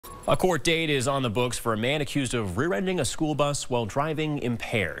A court date is on the books for a man accused of rear-ending a school bus while driving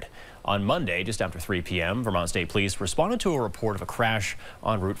impaired. On Monday, just after 3 p.m., Vermont State Police responded to a report of a crash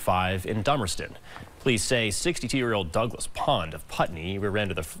on Route 5 in Dummerston. Police say 62-year-old Douglas Pond of Putney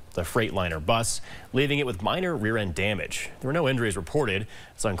rear-ended the Freightliner bus, leaving it with minor rear-end damage. There were no injuries reported.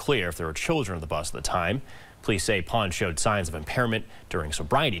 It's unclear if there were children on the bus at the time. Police say Pond showed signs of impairment during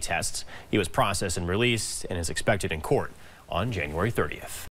sobriety tests. He was processed and released and is expected in court on January 30th.